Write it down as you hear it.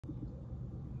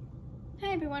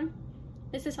Hi everyone,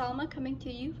 this is Alma coming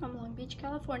to you from Long Beach,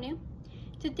 California.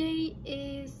 Today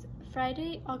is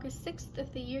Friday, August 6th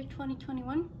of the year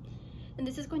 2021, and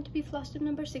this is going to be FlossTube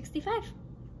number 65.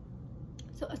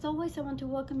 So as always, I want to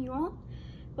welcome you all.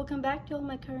 Welcome back to all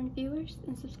my current viewers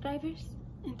and subscribers,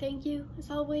 and thank you as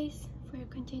always for your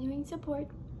continuing support.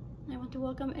 I want to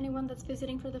welcome anyone that's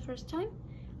visiting for the first time.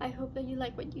 I hope that you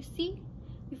like what you see,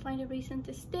 you find a reason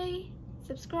to stay,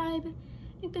 subscribe,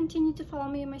 and continue to follow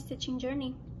me in my stitching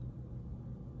journey.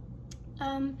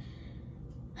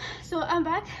 So I'm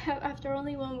back after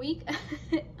only 1 week.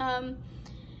 I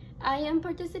am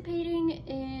participating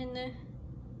in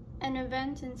an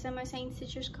event in Semi-Sane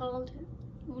Stitchers called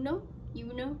Uno,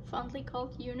 fondly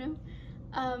called Uno.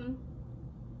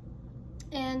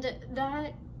 And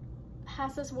that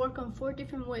has us work on 4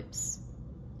 different whips.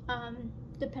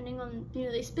 Depending on,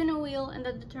 they spin a wheel and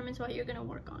that determines what you're gonna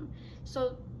work on.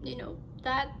 So,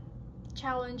 that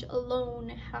challenge alone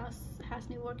has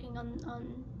me working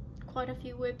on quite a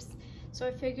few whips. So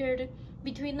I figured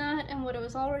between that and what I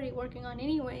was already working on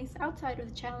anyways, outside of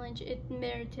the challenge, it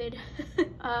merited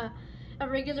a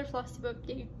regular FlossTube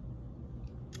update.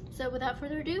 So without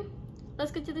further ado,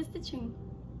 let's get to the stitching.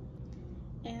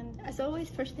 And as always,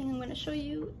 first thing I'm going to show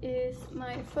you is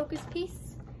my focus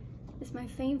piece. It's my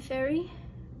Fame Fairy,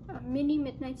 a mini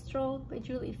midnight stroll by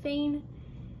Julie Fain.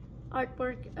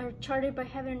 Artwork charted by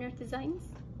Heaven and Earth Designs.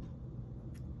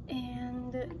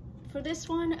 And for this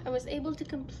one, I was able to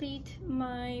complete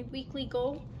my weekly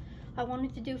goal. I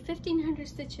wanted to do 1,500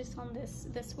 stitches on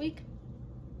this week.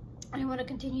 I want to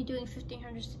continue doing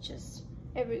 1,500 stitches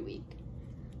every week.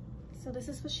 So this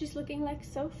is what she's looking like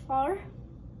so far.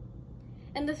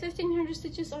 And the 1,500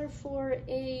 stitches are for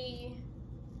a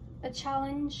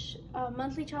challenge, a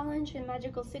monthly challenge in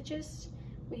Magical Stitches.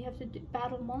 We have to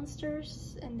battle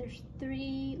monsters, and there's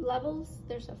 3 levels.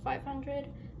 There's a 500,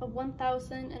 a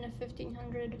 1,000, and a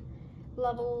 1,500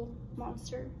 level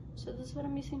monster. So this is what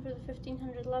I'm using for the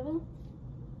 1,500 level.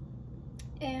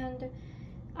 And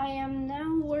I am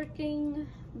now working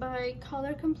by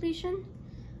color completion.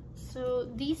 So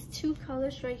these 2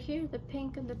 colors right here, the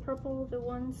pink and the purple, the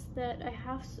ones that I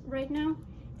have right now.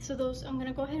 So those, I'm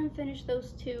gonna go ahead and finish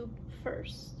those 2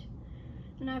 first.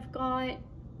 And I've got,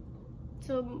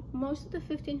 so most of the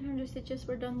 1,500 stitches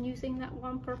were done using that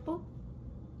one purple.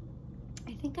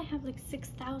 I think I have like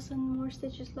 6,000 more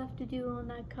stitches left to do on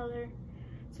that color.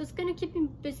 So it's gonna keep me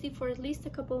busy for at least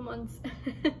a couple months,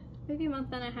 maybe a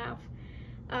month and a half.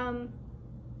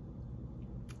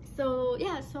 So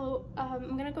yeah,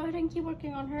 I'm gonna go ahead and keep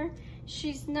working on her.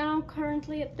 She's now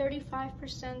currently at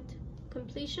 35%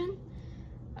 completion.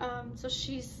 So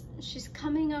she's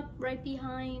coming up right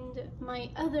behind my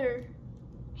other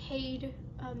Haid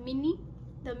mini,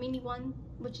 the mini one,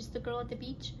 which is the girl at the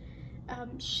beach.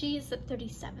 She is at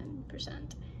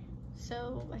 37%.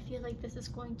 So I feel like this is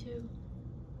going to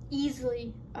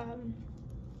easily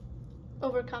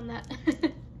overcome that.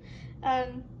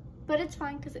 But it's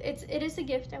fine because it is a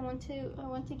gift. I want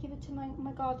to give it to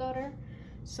my goddaughter,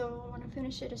 so I want to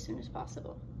finish it as soon as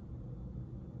possible.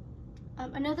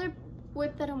 Another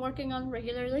whip that I'm working on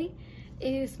regularly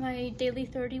is my Daily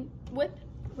 30 whip,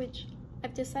 which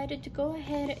I've decided to go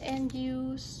ahead and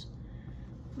use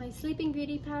my Sleeping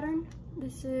Beauty pattern.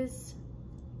 This is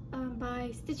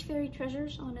by Stitch Fairy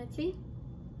Treasures on Etsy.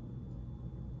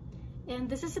 And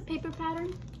this is a paper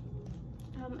pattern.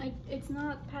 It's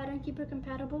not Pattern Keeper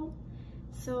compatible,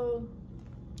 so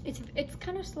it's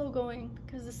kind of slow going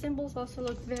because the symbols also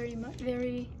look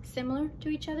very similar to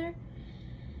each other.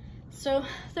 So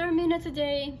 30 minutes a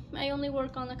day. I only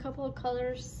work on a couple of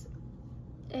colors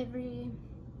every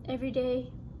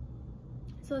day,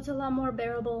 so it's a lot more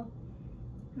bearable.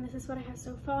 And this is what I have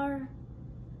so far.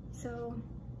 So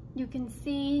you can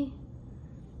see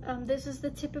this is the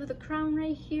tip of the crown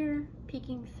right here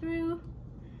peeking through.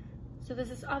 So this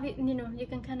is obvious, you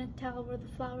can kind of tell where the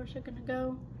flowers are gonna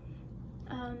go.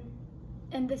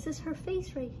 And this is her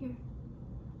face right here.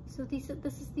 So this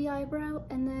is the eyebrow,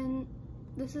 and then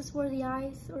this is where the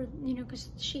eyes, or because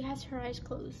she has her eyes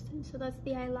closed, and so that's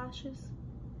the eyelashes.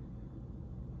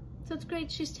 So it's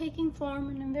great, she's taking form,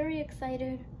 and I'm very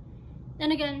excited.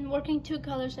 And again, working 2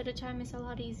 colors at a time is a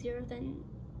lot easier than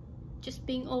just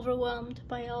being overwhelmed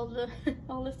by all the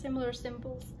all the similar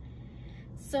symbols.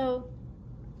 So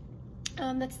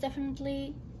that's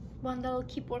definitely one that I'll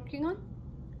keep working on.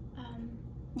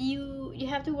 You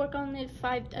have to work on it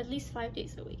at least 5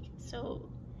 days a week. So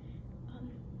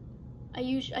I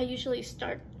usually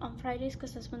start on Fridays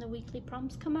because that's when the weekly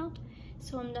prompts come out.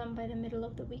 So I'm done by the middle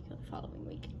of the week of the following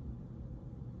week.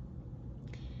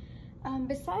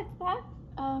 Besides that,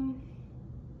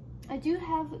 I do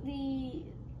have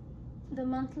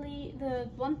the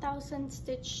 1000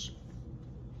 stitch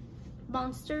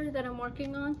monster that I'm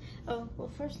working on. Oh, well,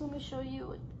 first let me show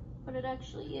you what it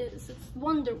actually is. It's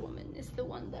Wonder Woman is the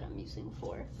one that I'm using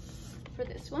for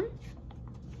this one.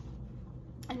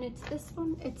 And it's this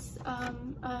one. It's a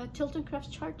Tilt and Crafts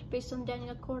chart based on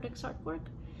Daniel Kordek's artwork.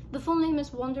 The full name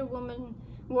is Wonder Woman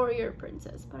Warrior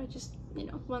Princess, but I just, you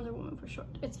know, Wonder Woman for short.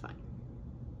 It's fine.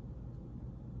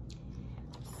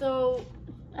 So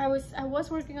I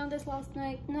was working on this last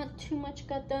night. Not too much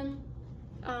got done.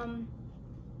 I'm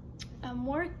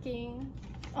working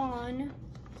on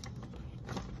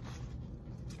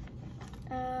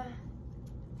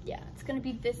yeah, it's gonna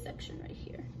be this section right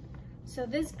here. So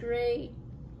this gray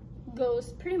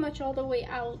goes pretty much all the way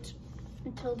out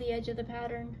until the edge of the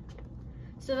pattern.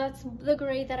 So that's the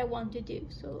gray that I want to do.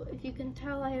 So if you can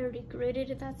tell, I already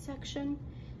gridded that section,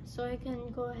 so I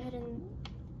can go ahead and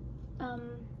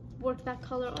work that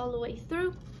color all the way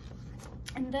through.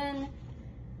 And then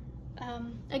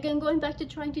again, going back to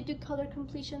trying to do color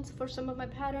completions for some of my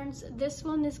patterns, this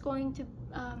one is going to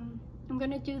I'm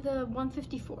gonna do the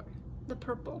 154, the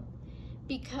purple,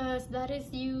 because that is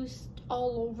used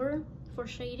all over for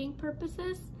shading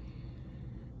purposes.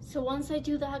 So once I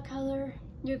do that color,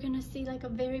 you're gonna see like a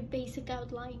very basic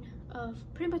outline of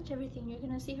pretty much everything. You're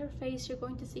gonna see her face, you're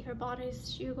going to see her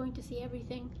bodice, you're going to see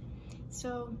everything.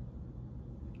 So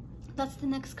that's the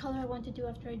next color I want to do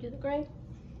after I do the gray.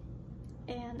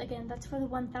 And again, that's for the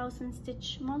 1000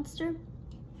 stitch monster.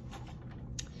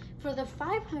 For the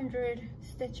 500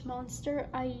 stitch monster,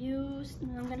 I used,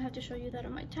 and I'm gonna have to show you that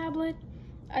on my tablet,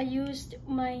 I used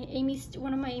my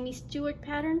one of my Amy Stewart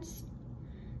patterns.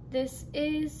 This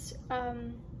is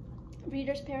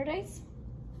Reader's Paradise.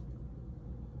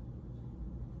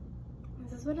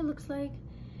 This is what it looks like.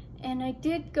 And I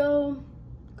did go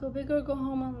big or go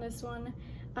home on this one.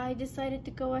 I decided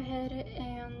to go ahead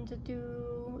and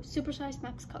do supersized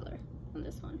max color on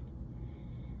this one.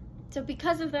 So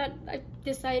because of that, I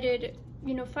decided,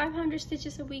 you know, 500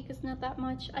 stitches a week is not that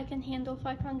much. I can handle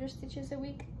 500 stitches a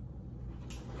week.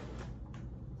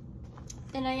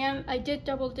 And I did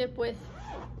double dip with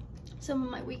some of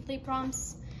my weekly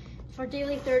prompts. For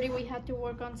daily 30, we had to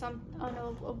work on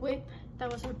a whip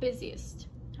that was our busiest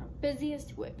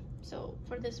whip. So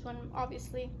for this one,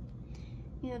 obviously,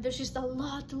 you know, there's just a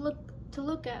lot to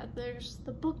look at. There's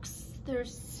the books,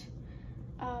 there's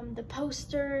the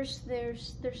posters,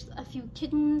 there's a few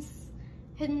kittens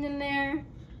hidden in there.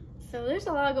 So there's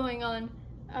a lot going on.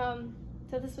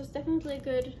 So this was definitely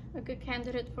a good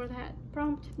candidate for that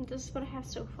prompt. And this is what I have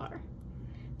so far.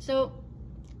 So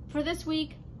for this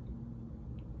week,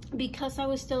 because I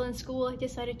was still in school, I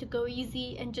decided to go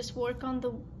easy and just work on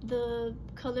the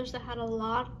colors that had a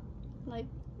lot. Like,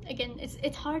 again,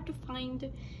 it's hard to find,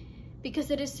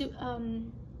 because it is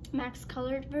max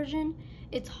colored version.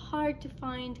 It's hard to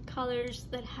find colors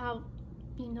that have,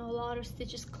 you know, a lot of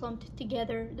stitches clumped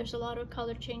together. There's a lot of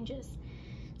color changes.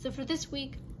 So for this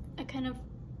week, I kind of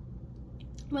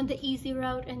went the easy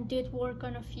route and did work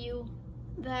on a few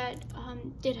that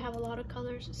did have a lot of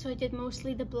colors. So I did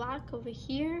mostly the black over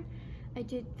here. I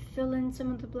did fill in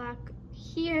some of the black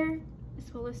here,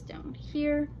 as well as down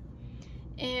here,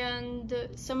 and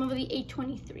some of the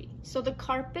 823. So the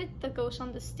carpet that goes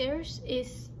on the stairs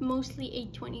is mostly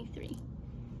 823.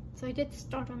 So I did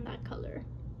start on that color.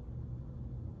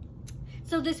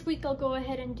 So this week I'll go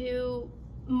ahead and do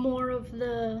more of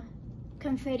the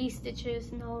confetti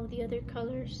stitches and all of the other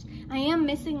colors. I am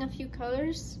missing a few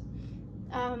colors,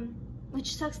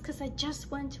 which sucks because I just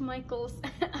went to Michael's.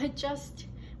 I just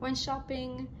went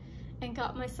shopping and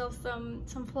got myself some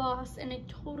floss, and I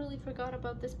totally forgot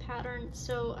about this pattern.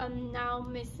 So I'm now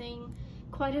missing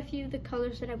quite a few of the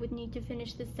colors that I would need to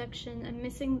finish this section. I'm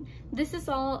missing, this is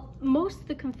all, most of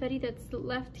the confetti that's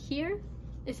left here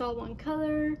is all one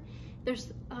color.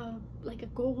 There's like a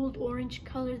gold orange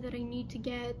color that I need to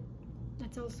get.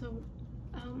 That's also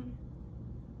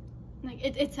like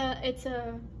it's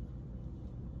a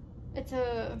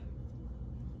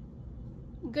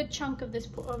good chunk of this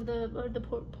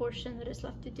portion that is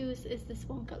left to do is this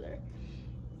one color.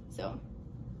 So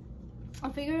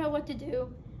I'll figure out what to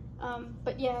do.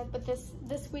 But yeah, but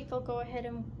this week I'll go ahead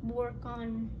and work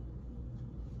on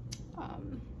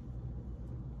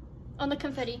the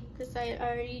confetti, because I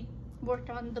already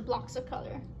worked on the blocks of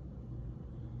color.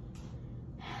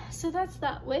 So that's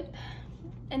that whip.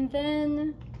 And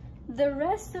then the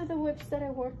rest of the whips that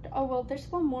I worked, oh well, there's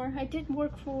one more. I did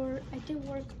work on,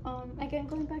 again,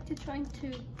 going back to trying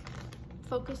to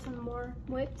focus on more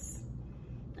whips.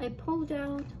 I pulled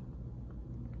out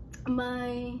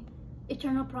my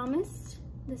Eternal Promise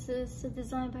This is a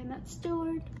design by Matt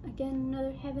Stewart. Again,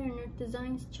 another Heaven and Earth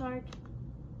Designs chart.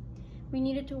 We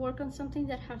needed to work on something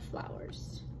that had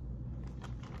flowers.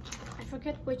 I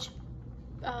forget which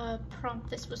prompt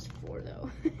this was for though.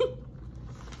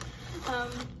 I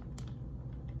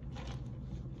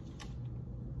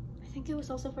think it was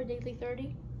also for Daily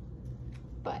 30,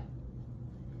 but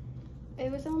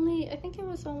it was only, I think it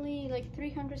was only like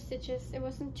 300 stitches. It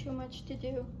wasn't too much to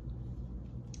do.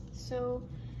 So,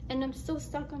 and I'm still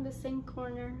stuck on the same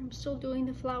corner. I'm still doing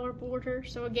the flower border.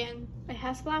 So again, it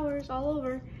has flowers all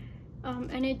over.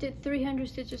 And I did 300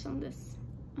 stitches on this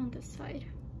side.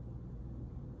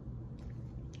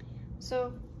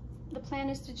 So the plan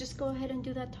is to just go ahead and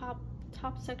do that top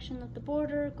section of the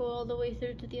border, go all the way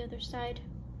through to the other side,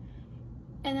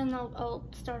 and then I'll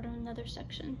start on another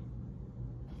section.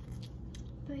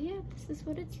 But yeah, this is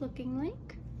what it's looking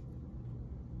like.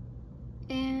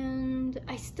 And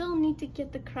I still need to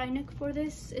get the cryneck for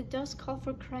this. It does call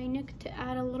for cryneck to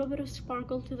add a little bit of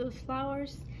sparkle to those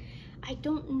flowers. I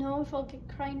don't know if I'll get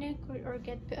cryneck or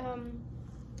get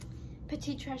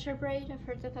petite treasure braid. I've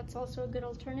heard that that's also a good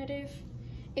alternative.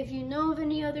 If you know of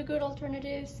any other good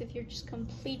alternatives, if you're just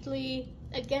completely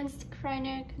against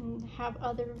cryneck and have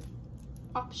other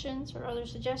options or other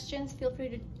suggestions, feel free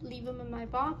to leave them in my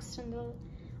box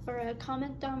or a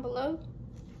comment down below.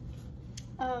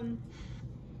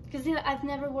 Because yeah, I've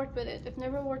never worked with it. I've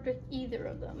never worked with either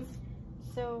of them.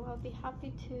 So I'll be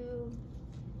happy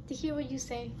to hear what you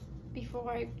say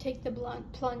before I take the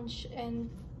plunge, and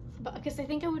because I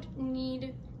think I would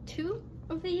need 2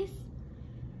 of these,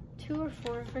 2 or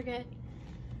 4, I forget.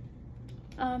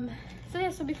 So yeah,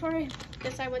 so before I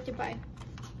decide what to buy,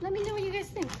 let me know what you guys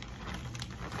think.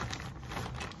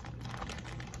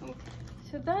 Okay,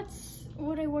 so that's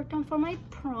what I worked on for my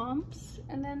prompts,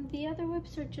 and then the other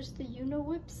whips are just the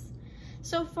whips.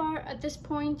 So far at this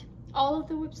point, all of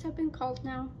the whips have been called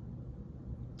now.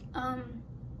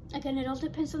 Again, it all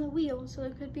depends on the wheel, so there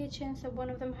could be a chance that one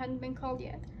of them hadn't been called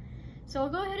yet. So I'll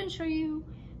go ahead and show you,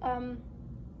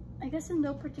 I guess in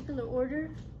no particular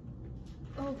order,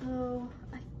 although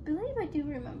I believe I do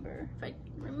remember, if I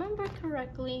remember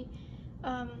correctly,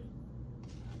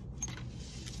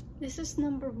 this is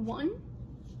number 1.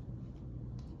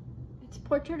 It's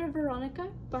Portrait of Veronica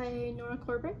by Nora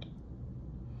Corbett.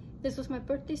 This was my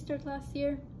birthday start last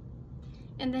year,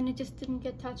 and then it just didn't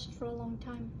get touched for a long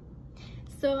time.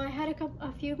 So I had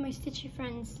a few of my stitchy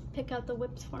friends pick out the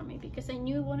whips for me because I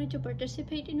knew I wanted to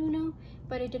participate in Uno,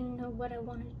 but I didn't know what I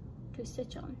wanted to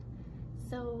stitch on.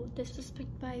 So this was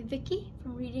picked by Vicky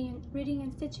from Reading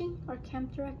and Stitching, our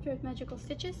camp director at Magical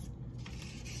Stitches.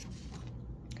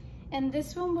 And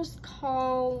this one was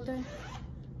called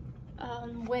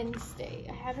Wednesday.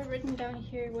 I have it written down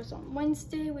here. It was on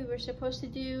Wednesday. We were supposed to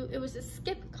do, it was a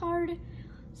skip card.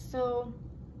 So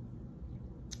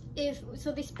they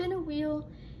spin a wheel.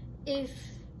 If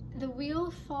the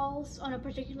wheel falls on a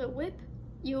particular whip,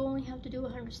 you only have to do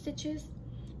 100 stitches.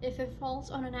 If it falls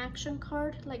on an action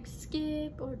card like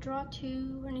skip or draw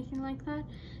 2 or anything like that,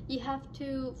 you have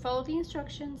to follow the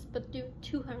instructions but do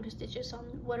 200 stitches on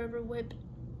whatever whip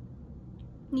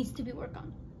needs to be worked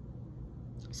on.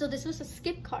 So this was a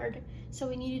skip card, so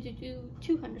we needed to do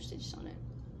 200 stitches on it.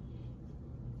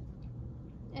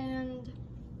 And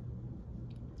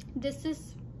this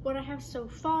is what I have so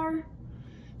far.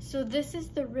 So this is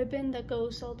the ribbon that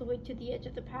goes all the way to the edge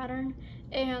of the pattern,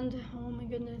 and oh my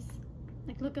goodness,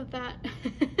 like look at that.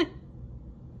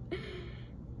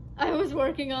 I was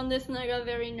working on this and I got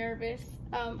very nervous.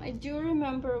 I do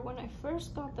remember when I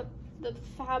first got the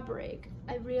fabric,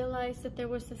 I realized that there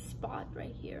was a spot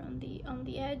right here on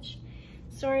the edge.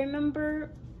 So I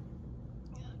remember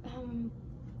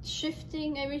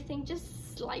shifting everything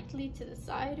just slightly to the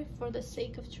side for the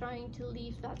sake of trying to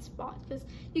leave that spot, because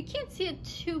you can't see it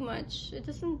too much. It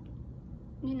doesn't,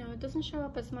 it doesn't show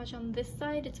up as much on this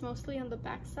side. It's mostly on the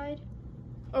back side.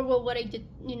 Or well, what I did,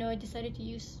 I decided to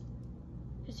use,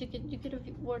 because you could have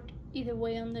worked either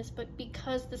way on this, but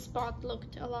because the spot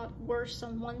looked a lot worse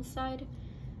on one side,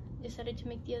 I decided to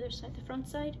make the other side the front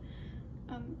side.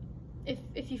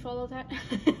 If you follow that.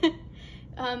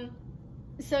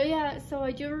 So yeah, so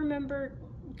I do remember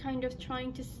kind of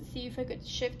trying to see if I could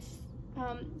shift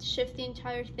the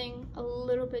entire thing a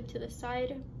little bit to the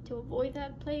side to avoid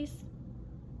that place.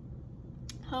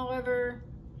 However,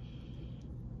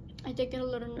 I did get a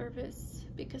little nervous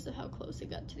because of how close it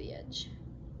got to the edge.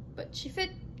 But she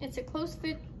fit. It's a close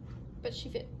fit, but she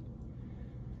fit.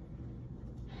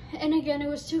 And again, it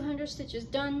was 200 stitches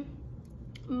done.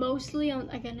 Mostly on,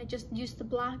 again, I just used the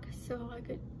black so I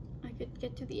could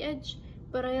get to the edge.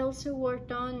 But I also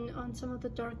worked on some of the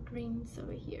dark greens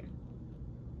over here.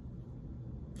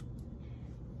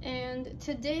 And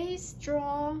today's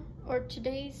draw, or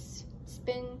today's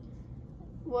spin,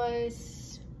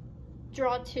 was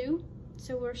draw 2.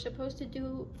 So we're supposed to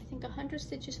do, I think, 100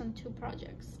 stitches on 2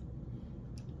 projects.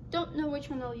 Don't know which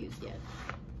one I'll use yet,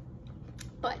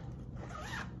 but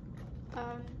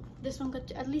this one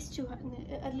got at least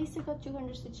 200. At least it got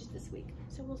 200 stitches this week.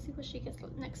 So we'll see what she gets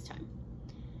next time.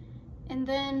 And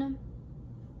then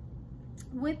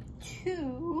whip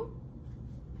 2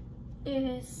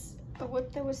 is a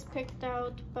whip that was picked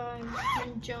out by my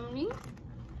friend Joni,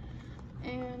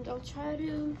 and I'll try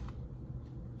to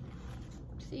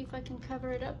see if I can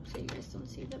cover it up so you guys don't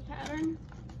see the pattern.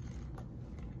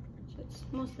 So it's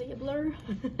mostly a blur.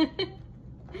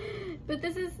 But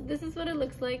this is what it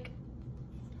looks like.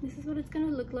 This is what it's gonna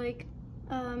look like.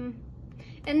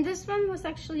 And this one was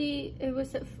actually, it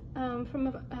was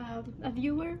from a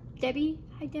viewer, Debbie.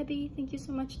 Hi Debbie, thank you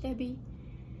so much, Debbie.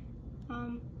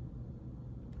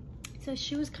 So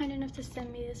she was kind enough to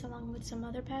send me this along with some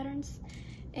other patterns,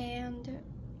 and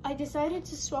I decided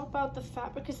to swap out the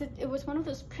fabric because it was one of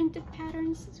those printed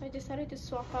patterns. So I decided to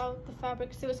swap out the fabric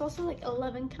because it was also like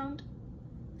 11 count,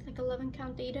 like 11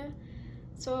 count data.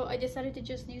 So I decided to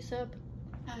just use up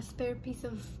a spare piece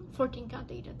of 14 count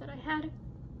data that I had.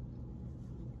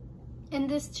 And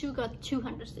this too got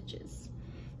 200 stitches.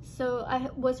 So I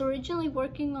was originally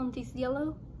working on these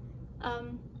yellow.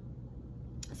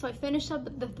 So I finished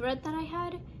up the thread that I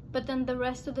had, but then the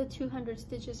rest of the 200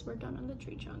 stitches were done on the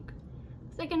tree trunk.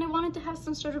 Again, I wanted to have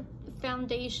some sort of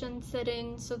foundation set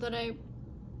in so that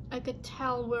I could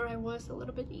tell where I was a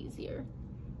little bit easier.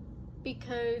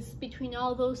 Because between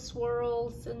all those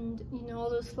swirls and, you know, all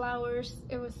those flowers,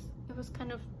 it was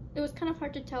kind of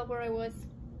hard to tell where I was.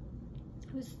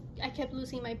 I kept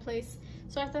losing my place.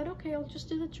 So I thought, okay, I'll just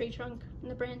do the tree trunk and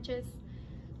the branches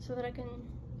so that I can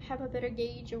have a better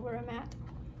gauge of where I'm at.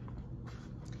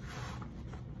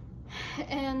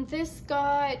 And this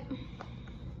got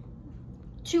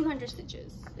 200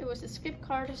 stitches. It was a script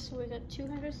card, so we got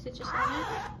 200 stitches on it.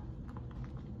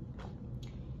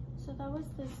 So that was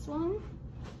this one.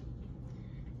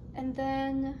 And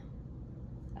then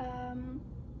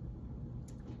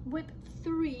whip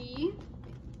 3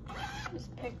 was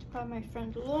picked by my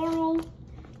friend Laurel,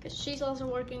 because she's also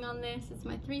working on this. It's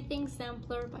my 3 Things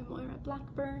Sampler by Moira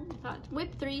Blackburn. I thought,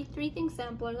 whip 3 Things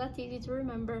Sampler, that's easy to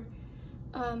remember.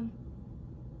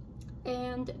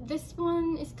 And this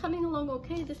one is coming along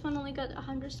okay. This one only got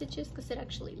 100 stitches because it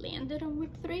actually landed on whip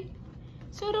 3.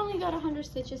 So it only got 100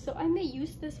 stitches. So I may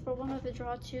use this for one of the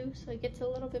draw 2, so it gets a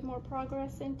little bit more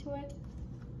progress into it.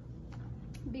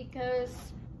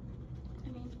 Because, I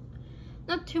mean,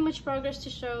 not too much progress to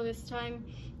show this time.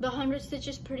 The 100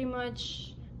 stitches pretty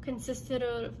much consisted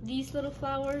of these little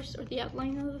flowers, or the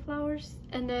outline of the flowers,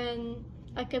 and then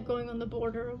I kept going on the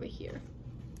border over here.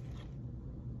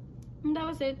 And that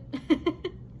was it.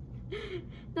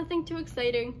 Nothing too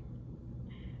exciting.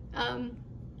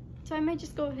 So I might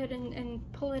just go ahead and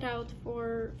pull it out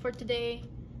for today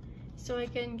so I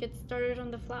can get started on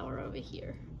the flower over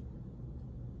here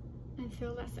and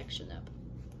fill that section up.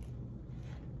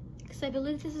 Because I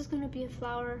believe this is going to be a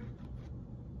flower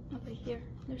over here.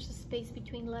 There's a space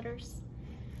between letters.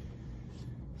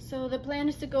 So the plan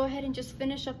is to go ahead and just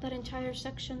finish up that entire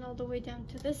section all the way down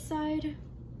to this side.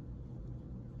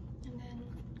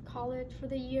 Call it for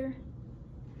the year.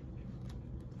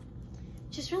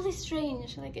 Just really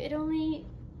strange. Like I feel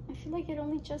like it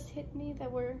only just hit me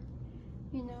that we're,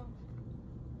 you know,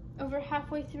 over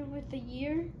halfway through with the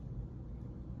year.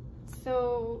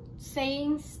 So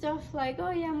saying stuff like,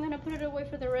 oh yeah, I'm gonna put it away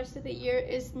for the rest of the year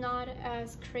is not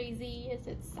as crazy as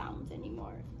it sounds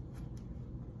anymore.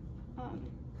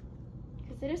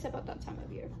 Because it is about that time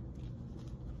of year.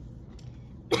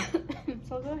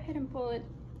 So I'll go ahead and pull it.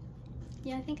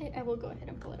 Yeah, I think I will go ahead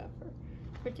and pull it up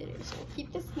for today. So I'll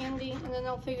keep this handy, and then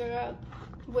I'll figure out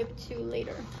whip 2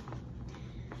 later.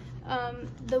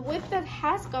 The whip that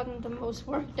has gotten the most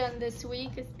work done this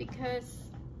week is because,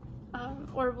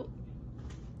 or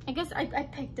I guess I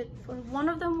picked it for, one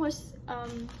of them was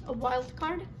a wild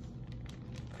card,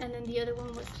 and then the other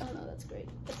one was, oh no, that's great.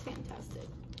 That's fantastic.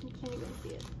 You can't even see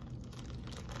it.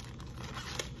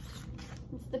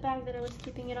 It's the bag that I was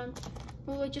keeping it on.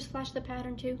 Oh, I just flashed the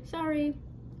pattern too. Sorry.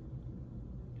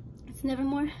 It's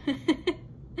Nevermore.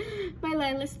 My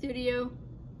Lila Studio.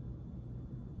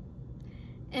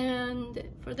 And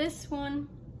for this one,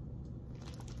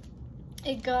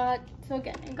 it got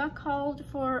called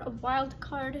for a wild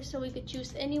card, so we could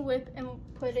choose any whip and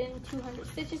put in 200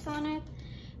 stitches on it.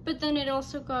 But then it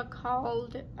also got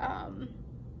called, I'm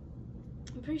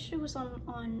pretty sure it was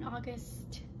on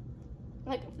August,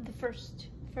 like the first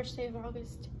day of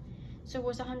August. So it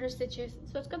was 100 stitches.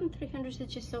 So it's gotten 300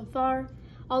 stitches so far.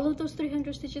 All of those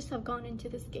 300 stitches have gone into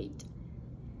this gate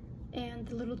and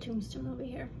the little tombstone over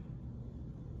here.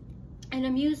 And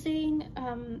I'm using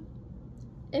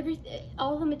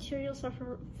all the materials are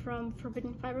from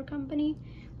Forbidden Fiber Company.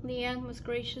 Leanne was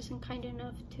gracious and kind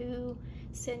enough to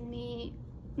send me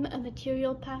a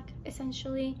material pack.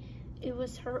 Essentially, it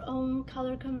was her own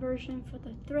color conversion for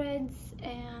the threads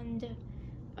and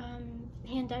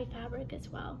hand-dyed fabric as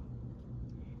well,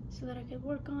 so that I could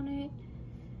work on it.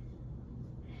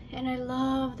 And I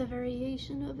love the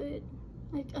variation of it.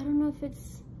 Like, I don't know if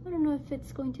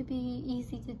it's going to be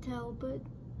easy to tell, but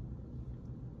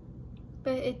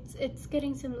it's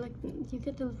getting some, like, you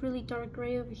get the really dark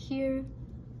gray over here,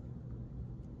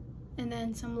 and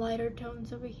then some lighter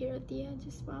tones over here at the edge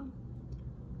as well.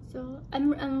 So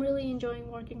I'm really enjoying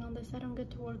working on this. I don't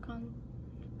get to work on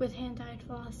with hand-dyed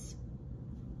floss,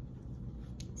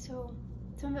 so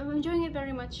I'm enjoying it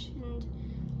very much, and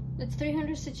it's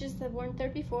 300 stitches that weren't there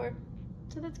before,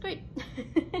 so that's great.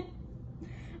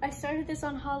 I started this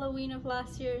on Halloween of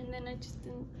last year, and then I just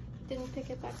didn't pick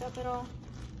it back up at all.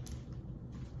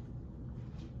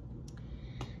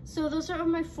 So those are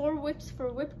my 4 whips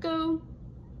for Whip Go.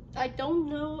 I don't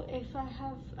know if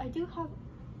I do have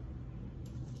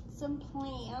some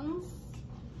plans.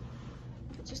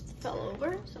 It just fell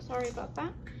over, so sorry about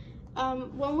that.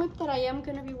 One whip that I am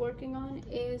going to be working on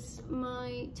is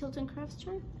my Tilt and Crafts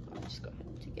chart. I'll just go ahead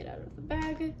and take it out of the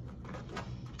bag.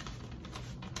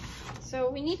 So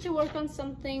we need to work on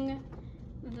something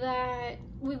that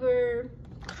we were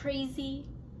crazy,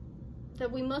 that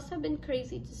we must have been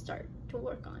crazy to start to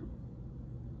work on.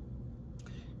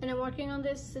 And I'm working on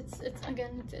this. It's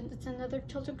another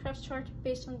Tilt and Crafts chart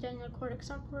based on Daniel Kordick's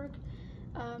artwork,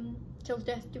 Till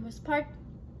Death Do Us Part.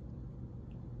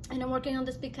 And I'm working on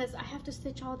this because I have to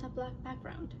stitch all that black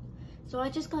background. So I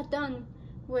just got done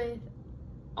with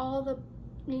all the,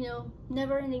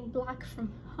 never-ending black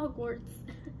from Hogwarts.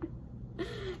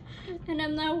 And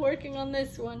I'm now working on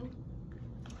this one.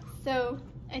 So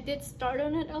I did start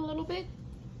on it a little bit,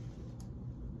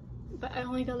 but I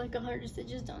only got like 100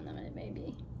 stitches done on it,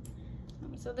 maybe.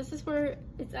 So this is where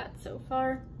it's at so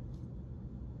far.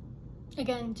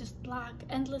 Again, just black,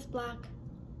 endless black.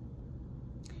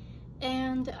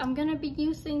 And I'm gonna be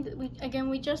using,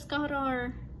 we just got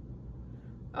our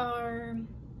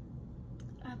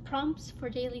prompts for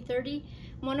Daily 30.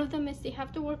 One of them is they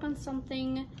have to work on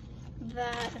something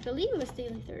that I believe it was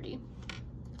Daily 30.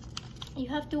 You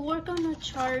have to work on a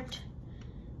chart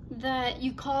that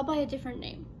you call by a different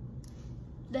name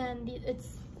than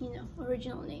its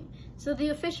original name. So the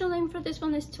official name for this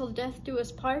one is Till Death Do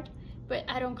Us Part, but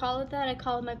I don't call it that. I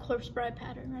call it my Corpse Bride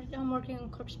pattern. Right now I'm working on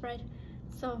Corpse Bride,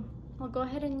 so I'll go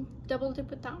ahead and double dip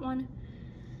with that one.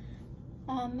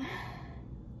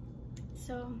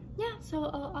 So yeah, so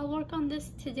I'll work on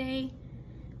this today.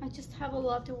 I just have a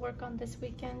lot to work on this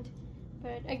weekend,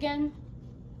 but again,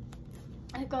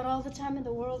 I've got all the time in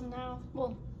the world now.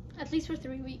 Well, at least for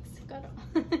 3 weeks.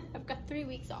 I've got 3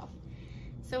 weeks off.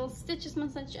 So I'll stitch as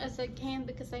much as I can,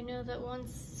 because I know that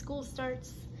once school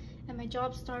starts and my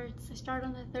job starts, I start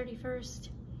on the 31st,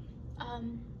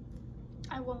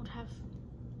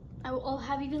 I'll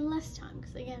have even less time,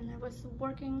 because again, I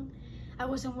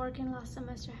wasn't working last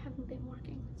semester. I haven't been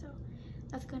working, so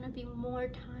that's gonna be more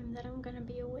time that I'm gonna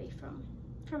be away from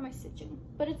my stitching.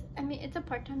 But it's a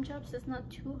part-time job, so it's not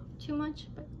too much,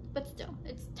 but still,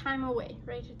 it's time away,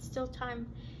 right? It's still time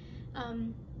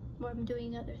where I'm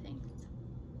doing other things.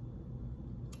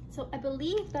 So I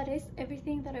believe that is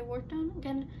everything that I worked on.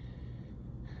 Again,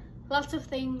 lots of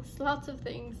things.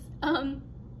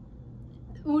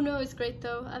 Uno is great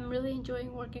though. I'm really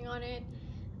enjoying working on it,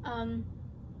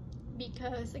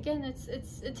 because again,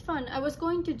 it's fun. I was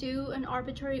going to do an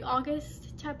arbitrary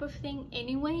August type of thing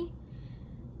anyway,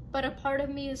 but a part of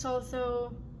me is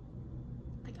also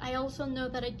like, I also know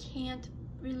that I can't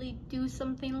really do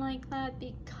something like that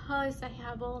because I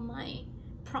have all my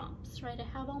prompts, right? I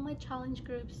have all my challenge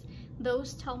groups.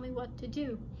 Those tell me what to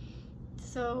do.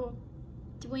 So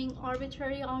doing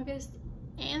arbitrary August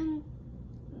and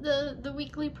the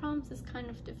weekly prompts is kind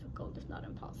of difficult, if not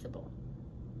impossible.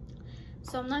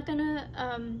 So I'm not gonna,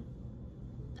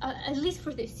 at least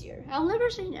for this year, I'll never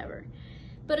say never,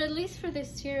 but at least for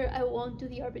this year, I won't do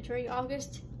the arbitrary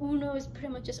August. Uno is pretty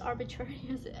much as arbitrary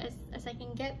as I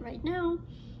can get right now,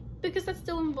 because that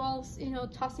still involves,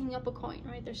 tossing up a coin,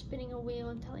 right? They're spinning a wheel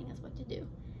and telling us what to do.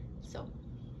 So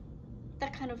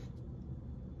that kind of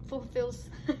fulfills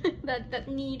that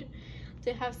need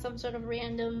to have some sort of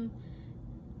random,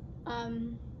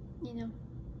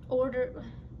 order.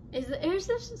 Is there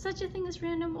such a thing as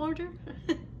random order?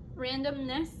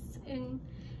 Randomness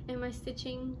in my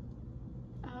stitching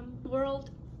world.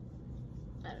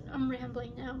 I'm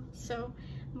rambling now, so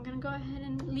I'm gonna go ahead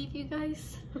and leave you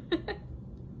guys.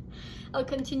 I'll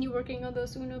continue working on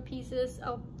those Uno pieces.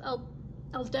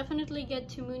 I'll definitely get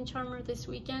to Moon Charmer this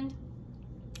weekend,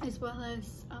 as well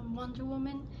as Wonder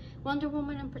Woman. Wonder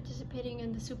Woman, I'm participating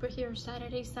in the Superhero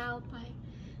Saturday sale by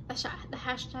the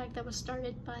hashtag that was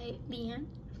started by Leanne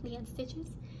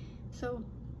Stitches. So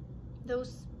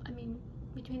those, I mean,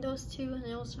 between those two, and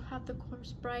I also have the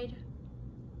Corpse Bride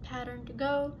pattern to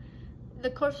go. The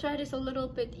Corpse Bride is a little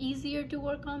bit easier to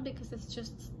work on because it's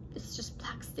just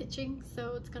black stitching,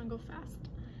 so it's gonna go fast.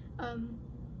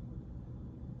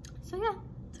 So yeah,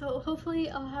 so hopefully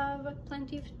I'll have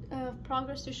plenty of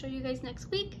progress to show you guys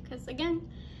next week, because again,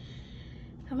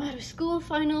 I'm out of school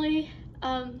finally.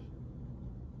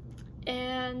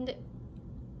 And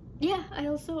yeah,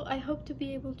 I hope to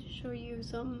be able to show you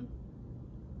some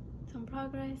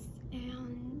progress,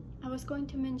 and I was going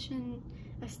to mention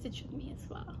a Stitch With Me as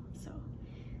well. So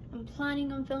I'm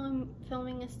planning on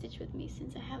filming a Stitch With Me,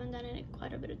 since I haven't done it in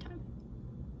quite a bit of time.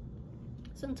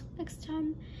 So until next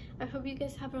time, I hope you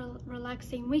guys have a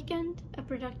relaxing weekend, a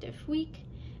productive week,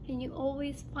 and you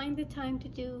always find the time to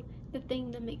do the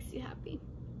thing that makes you happy.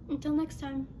 Until next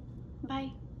time,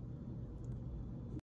 bye.